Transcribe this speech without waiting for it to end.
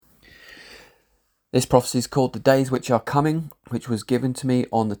This prophecy is called The Days Which Are Coming, which was given to me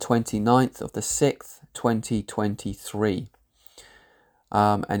on the 29th of the 6th, 2023.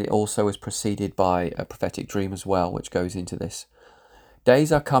 And it also is preceded by a prophetic dream as well, which goes into this.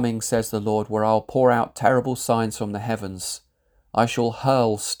 Days are coming, says the Lord, where I'll pour out terrible signs from the heavens. I shall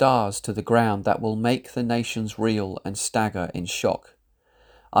hurl stars to the ground that will make the nations reel and stagger in shock.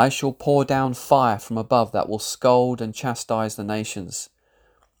 I shall pour down fire from above that will scald and chastise the nations.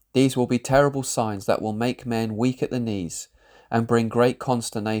 These will be terrible signs that will make men weak at the knees and bring great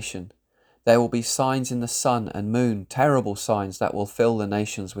consternation. There will be signs in the sun and moon, terrible signs that will fill the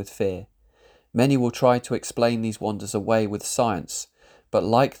nations with fear. Many will try to explain these wonders away with science, but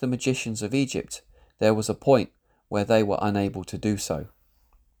like the magicians of Egypt, there was a point where they were unable to do so.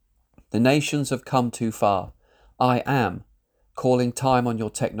 The nations have come too far. I am calling time on your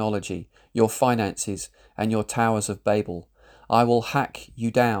technology, your finances, and your towers of Babel. I will hack you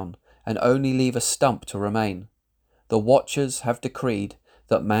down and only leave a stump to remain. The watchers have decreed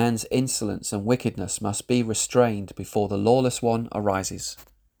that man's insolence and wickedness must be restrained before the lawless one arises.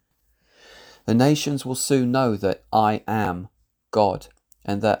 The nations will soon know that I am God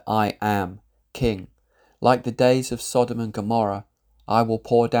and that I am King. Like the days of Sodom and Gomorrah, I will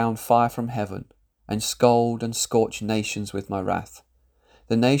pour down fire from heaven and scald and scorch nations with my wrath.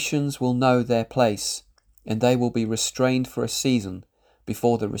 The nations will know their place, and they will be restrained for a season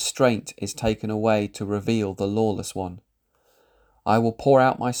before the restraint is taken away to reveal the lawless one. I will pour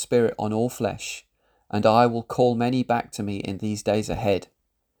out my spirit on all flesh, and I will call many back to me in these days ahead.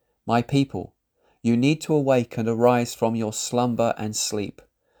 My people, you need to awake and arise from your slumber and sleep.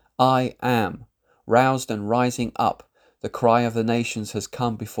 I am roused and rising up. The cry of the nations has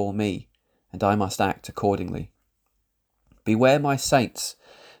come before me, and I must act accordingly. Beware, my saints,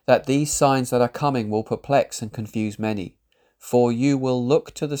 that these signs that are coming will perplex and confuse many, for you will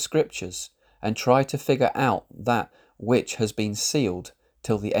look to the scriptures and try to figure out that which has been sealed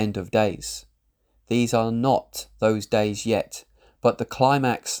till the end of days. These are not those days yet, but the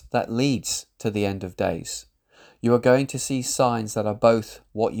climax that leads to the end of days. You are going to see signs that are both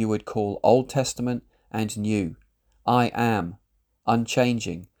what you would call Old Testament and New. I am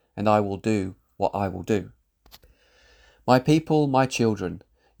unchanging, and I will do what I will do. My people, my children,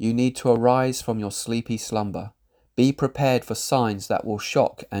 you need to arise from your sleepy slumber. Be prepared for signs that will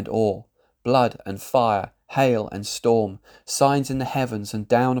shock and awe, blood and fire, hail and storm, signs in the heavens and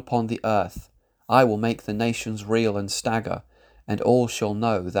down upon the earth. I will make the nations reel and stagger, and all shall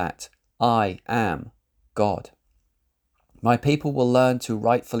know that I am God. My people will learn to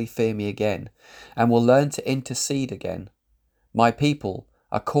rightfully fear me again, and will learn to intercede again. My people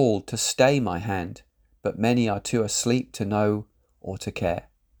are called to stay my hand, but many are too asleep to know or to care.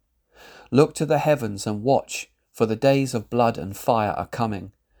 Look to the heavens and watch, for the days of blood and fire are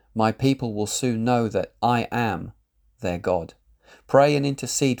coming. My people will soon know that I am their God. Pray and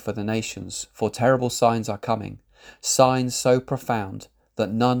intercede for the nations, for terrible signs are coming, signs so profound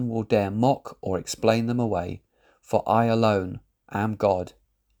that none will dare mock or explain them away. For I alone am God,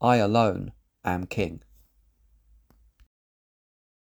 I alone am King.